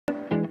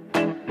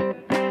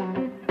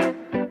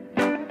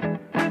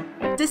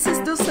this is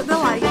Dulce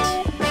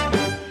Delight.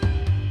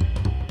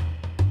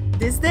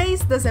 These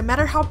days, doesn't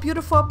matter how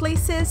beautiful a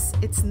place is,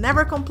 it's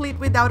never complete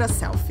without a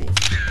selfie.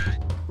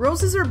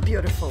 Roses are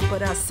beautiful,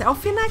 but a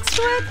selfie next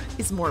to it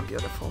is more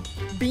beautiful.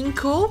 Being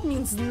cool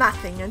means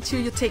nothing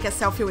until you take a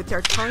selfie with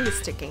your tongue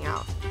sticking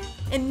out.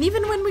 And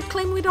even when we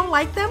claim we don't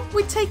like them,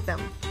 we take them.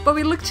 But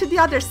we look to the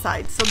other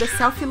side, so the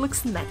selfie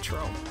looks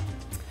natural.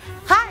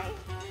 Hi!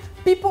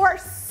 People are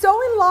so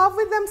in love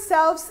with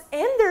themselves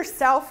and their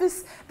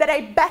selfies that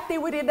I bet they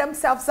would eat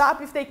themselves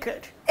up if they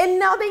could. And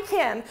now they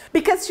can,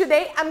 because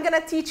today I'm gonna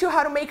teach you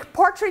how to make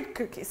portrait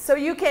cookies. So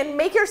you can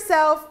make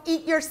yourself,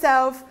 eat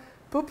yourself,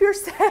 poop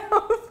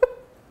yourself.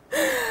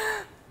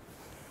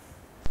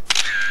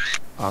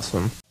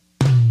 Awesome.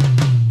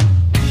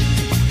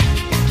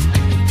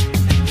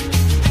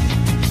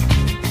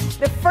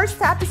 The first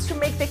step is to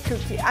make the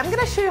cookie. I'm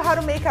gonna show you how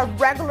to make a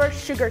regular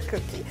sugar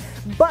cookie,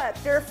 but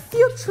there are a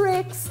few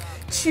tricks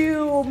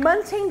to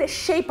maintain the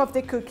shape of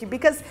the cookie,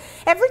 because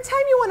every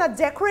time you wanna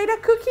decorate a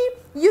cookie,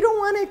 you don't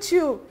want it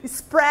to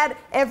spread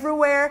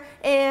everywhere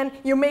and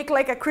you make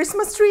like a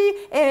Christmas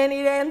tree and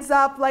it ends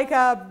up like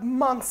a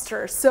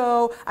monster.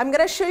 So I'm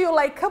gonna show you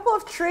like a couple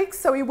of tricks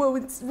so it will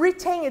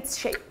retain its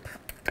shape.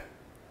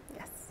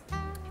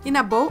 In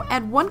a bowl,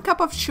 add 1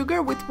 cup of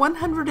sugar with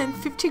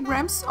 150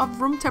 grams of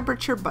room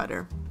temperature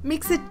butter.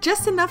 Mix it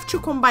just enough to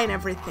combine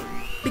everything,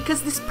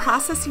 because this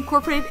process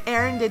incorporates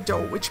air in the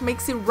dough, which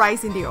makes it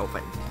rise in the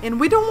oven. And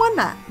we don't want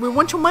that. We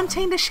want to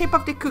maintain the shape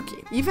of the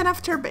cookie, even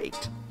after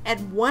baked. Add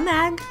 1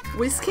 egg,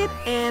 whisk it,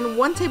 and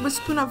 1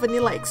 tablespoon of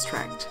vanilla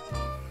extract.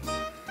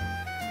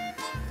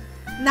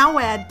 Now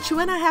add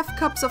 2½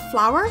 cups of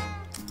flour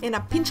and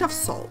a pinch of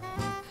salt.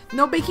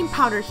 No baking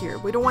powder here.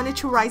 We don't want it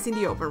to rise in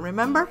the oven,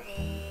 remember?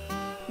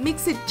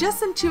 Mix it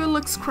just until it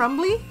looks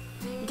crumbly.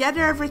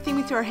 Gather everything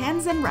with your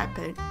hands and wrap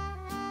it.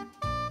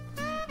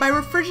 By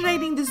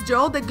refrigerating this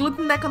dough, the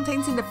gluten that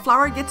contains in the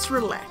flour gets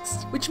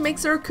relaxed, which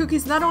makes our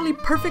cookies not only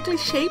perfectly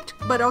shaped,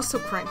 but also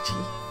crunchy.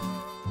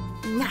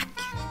 Knack!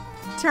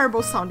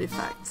 Terrible sound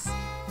effects.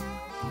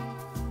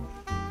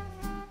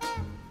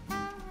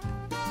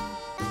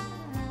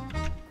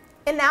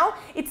 And now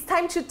it's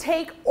time to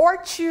take or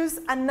choose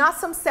an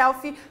awesome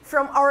selfie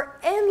from our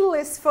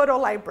endless photo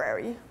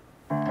library.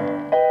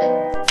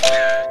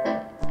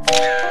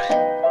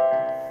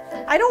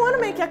 I don't want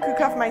to make a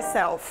cookie of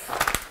myself.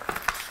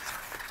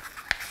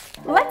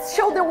 Let's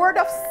show the world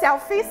of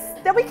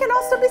selfies that we can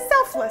also be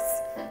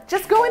selfless.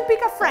 Just go and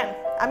pick a friend.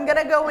 I'm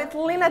gonna go with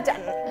Lena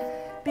Dunham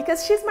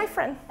because she's my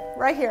friend.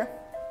 Right here.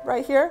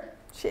 Right here,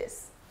 she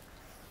is.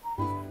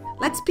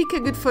 Let's pick a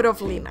good photo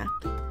of Lena.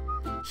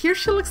 Here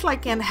she looks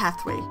like Anne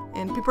Hathaway,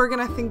 and people are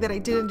gonna think that I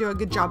didn't do a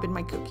good job in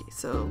my cookie,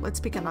 so let's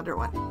pick another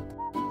one.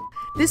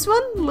 This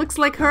one looks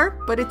like her,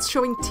 but it's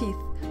showing teeth,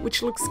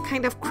 which looks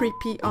kind of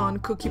creepy on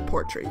cookie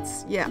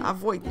portraits. Yeah,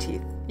 avoid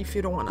teeth if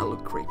you don't want to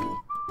look creepy.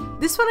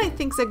 This one I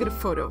think is a good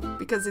photo,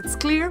 because it's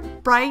clear,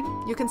 bright,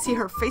 you can see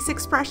her face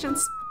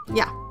expressions.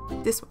 Yeah,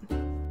 this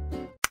one.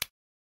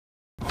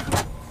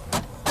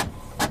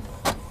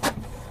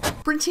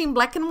 Printing in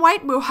black and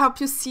white will help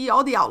you see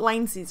all the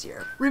outlines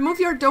easier. Remove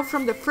your dough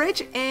from the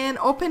fridge and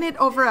open it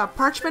over a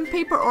parchment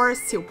paper or a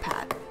seal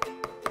pad.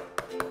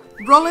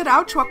 Roll it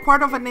out to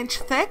 1/4 inch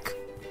thick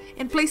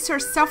and place your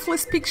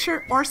selfless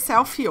picture or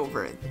selfie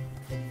over it.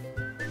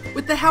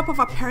 With the help of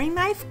a paring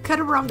knife, cut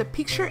around the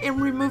picture and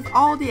remove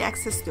all the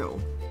excess dough.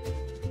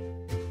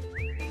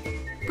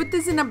 Put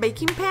this in a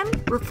baking pan,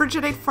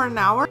 refrigerate for an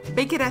hour,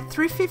 bake it at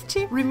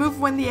 350, remove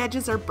when the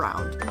edges are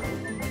browned.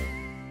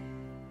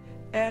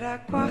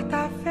 Era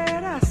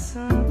quarta-feira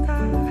santa,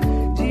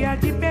 dia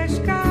de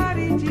pescar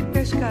e de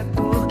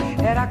pescador.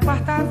 Era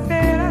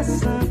quarta-feira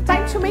santa.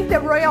 Time to make the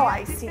royal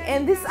icing,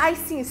 and this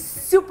icing is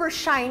super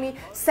shiny,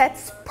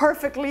 sets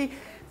perfectly,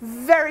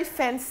 very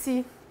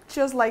fancy,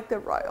 just like the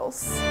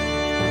royals.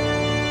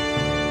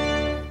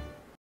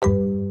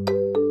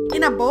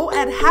 In a bowl,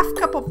 add 1/2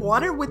 cup of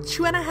water with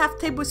 2½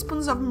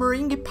 tablespoons of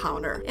meringue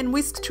powder and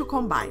whisk to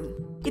combine.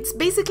 It's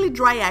basically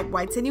dry egg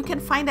whites and you can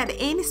find at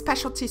any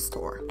specialty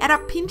store. Add a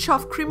pinch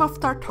of cream of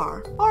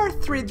tartar or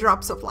 3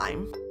 drops of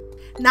lime.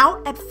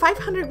 Now add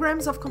 500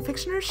 grams of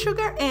confectioners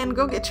sugar and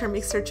go get your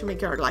mixer to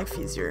make your life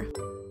easier.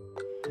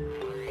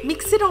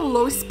 Mix it on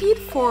low speed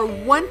for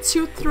 1,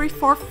 2, 3,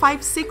 4,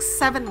 5, 6,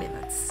 7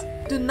 minutes.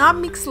 Do not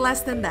mix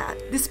less than that.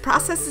 This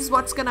process is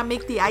what's gonna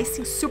make the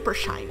icing super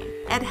shiny.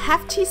 Add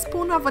 1/2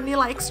 teaspoon of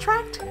vanilla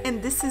extract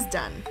and this is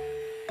done.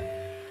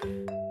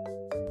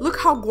 Look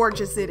how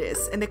gorgeous it is,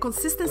 and the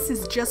consistency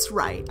is just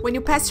right. When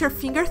you pass your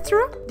finger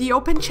through, the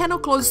open channel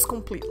closes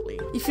completely.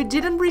 If you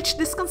didn't reach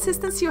this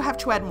consistency, you have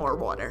to add more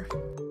water.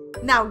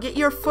 Now get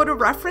your photo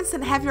reference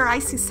and have your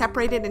icing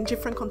separated in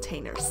different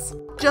containers.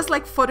 Just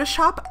like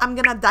Photoshop, I'm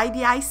gonna dye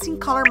the icing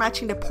color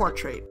matching the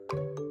portrait.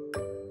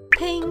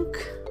 Pink,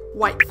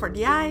 white for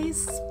the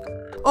eyes.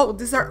 Oh,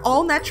 these are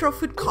all natural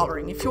food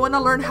coloring. If you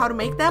wanna learn how to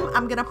make them,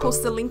 I'm gonna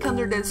post the link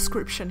under the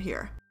description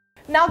here.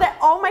 Now that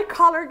all my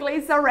color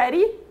glaze are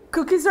ready,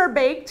 cookies are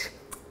baked,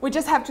 we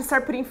just have to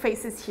start putting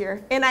faces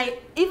here. And I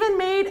even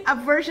made a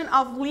version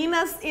of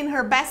Lena's in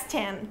her best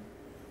tan.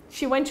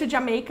 She went to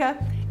Jamaica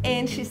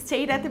and she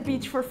stayed at the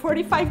beach for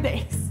 45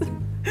 days.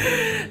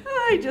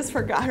 I just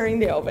forgot her in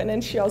the oven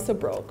and she also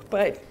broke,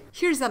 but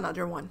here's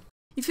another one.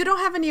 If you don't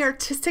have any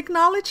artistic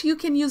knowledge, you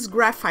can use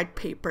graphite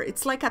paper.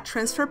 It's like a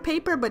transfer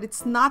paper, but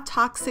it's not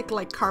toxic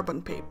like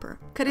carbon paper.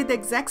 Cut it the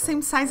exact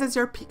same size as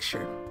your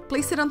picture.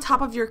 Place it on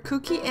top of your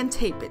cookie and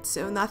tape it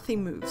so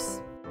nothing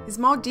moves.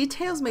 Small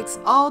details makes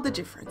all the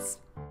difference.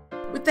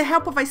 With the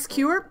help of a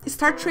skewer,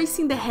 start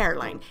tracing the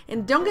hairline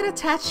and don't get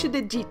attached to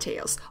the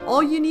details.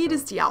 All you need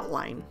is the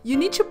outline. You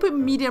need to put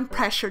medium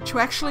pressure to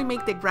actually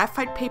make the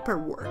graphite paper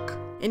work.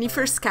 And if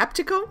you're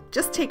skeptical,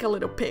 just take a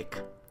little pick.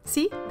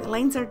 See, the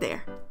lines are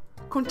there.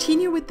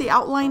 Continue with the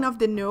outline of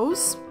the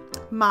nose,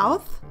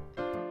 mouth,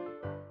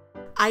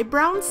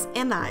 eyebrows,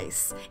 and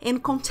eyes.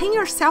 And contain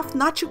yourself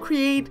not to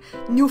create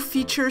new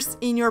features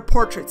in your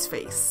portrait's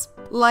face.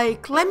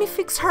 Like, let me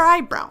fix her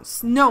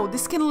eyebrows. No,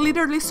 this can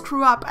literally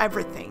screw up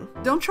everything.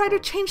 Don't try to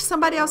change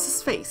somebody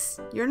else's face.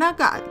 You're not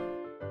God.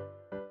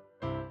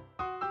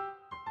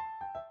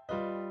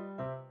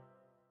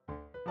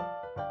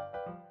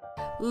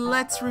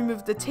 Let's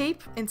remove the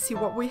tape and see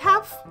what we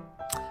have.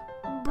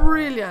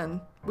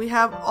 Brilliant. We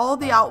have all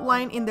the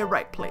outline in the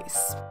right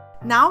place.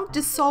 Now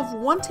dissolve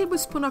 1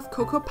 tablespoon of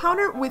cocoa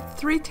powder with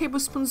 3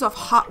 tablespoons of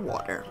hot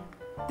water.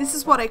 This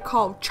is what I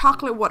call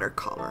chocolate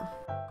watercolor.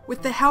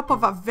 With the help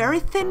of a very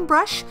thin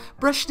brush,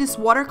 brush this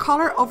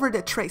watercolor over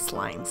the trace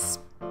lines.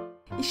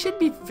 It should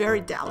be very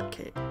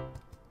delicate.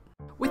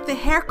 With the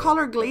hair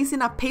color glaze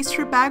in a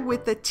pastry bag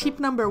with the tip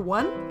number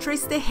 1,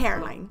 trace the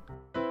hairline.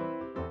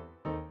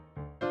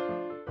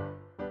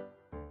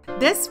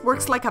 This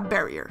works like a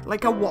barrier,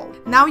 like a wall.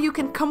 Now you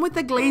can come with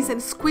the glaze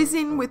and squeeze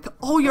in with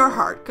all your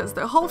heart, because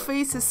the whole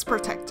face is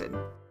protected.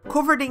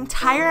 Cover the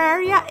entire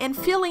area and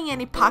fill in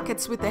any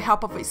pockets with the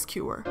help of a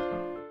skewer.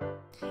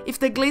 If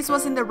the glaze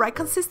was in the right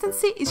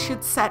consistency, it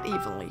should set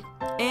evenly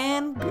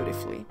and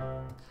beautifully.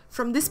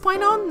 From this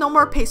point on, no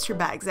more pastry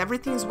bags,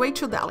 everything is way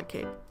too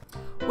delicate.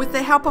 With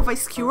the help of a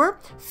skewer,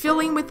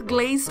 fill in with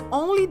glaze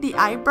only the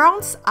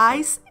eyebrows,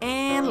 eyes,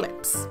 and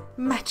lips.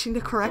 Matching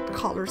the correct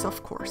colors,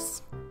 of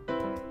course.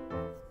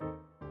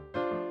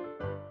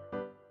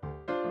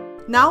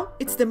 Now,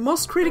 it's the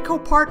most critical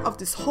part of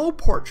this whole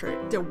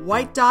portrait, the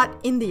white dot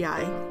in the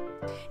eye.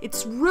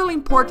 It's really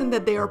important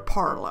that they are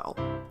parallel.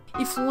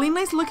 If Lena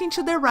is looking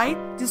to the right,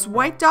 this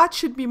white dot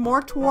should be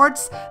more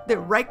towards the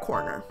right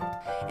corner.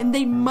 And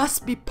they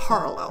must be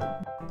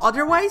parallel.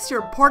 Otherwise,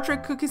 your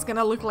portrait cookie is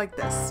gonna look like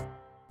this.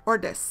 Or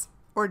this.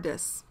 Or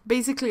this.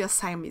 Basically a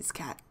Siamese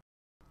cat.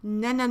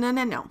 No, no, no,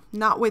 no, no.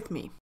 Not with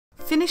me.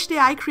 Finish the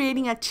eye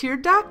creating a tear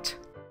duct.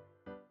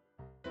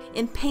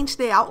 And paint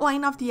the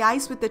outline of the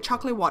eyes with the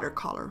chocolate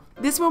watercolor.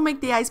 This will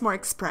make the eyes more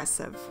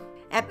expressive.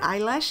 Add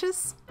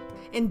eyelashes.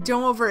 And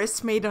don't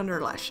overestimate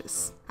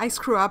underlashes. I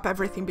screw up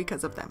everything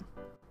because of them.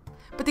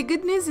 But the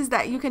good news is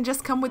that you can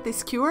just come with the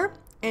skewer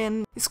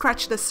and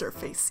scratch the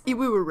surface. It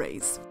will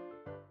erase.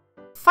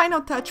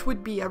 Final touch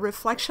would be a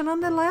reflection on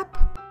the lip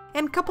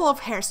and a couple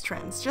of hair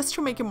strands just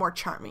to make it more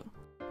charming.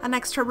 An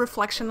extra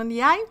reflection on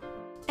the eye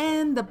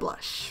and the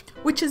blush,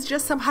 which is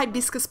just some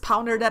hibiscus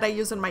powder that I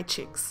use on my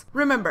cheeks.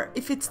 Remember,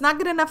 if it's not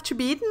good enough to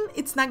be eaten,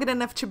 it's not good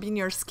enough to be in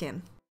your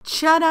skin.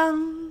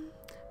 Tcha-dam!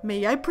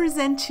 May I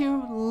present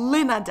you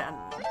Lena Dunham.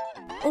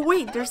 Oh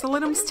wait, there's a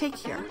little mistake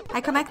here.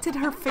 I connected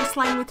her face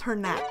line with her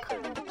neck.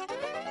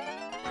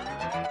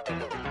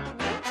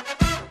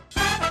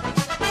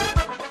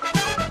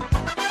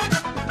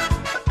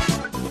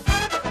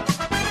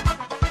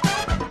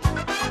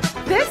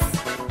 This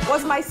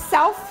was my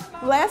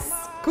selfless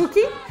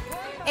cookie,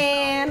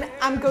 and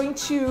I'm going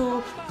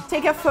to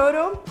take a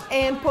photo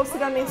and post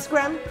it on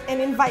Instagram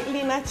and invite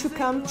Lena to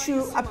come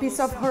to a piece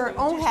of her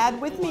own head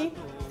with me.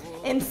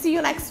 And see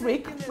you next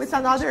week with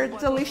another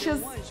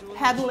delicious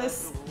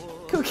headless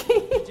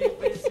cookie.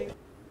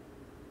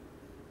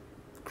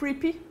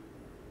 Creepy,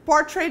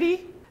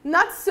 portraity,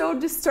 not so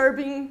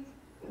disturbing.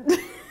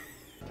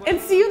 And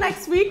see you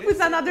next week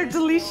with another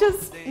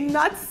delicious,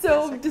 not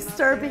so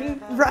disturbing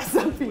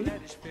recipe.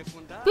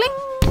 Bling!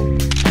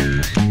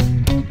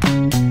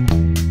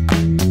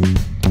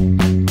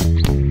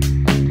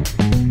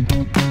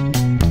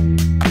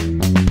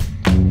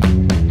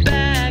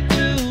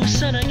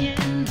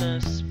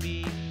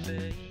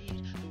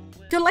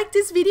 If you like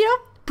this video,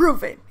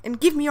 prove it and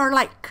give me your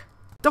like.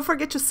 Don't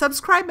forget to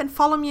subscribe and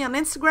follow me on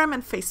Instagram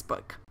and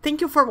Facebook.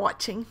 Thank you for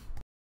watching.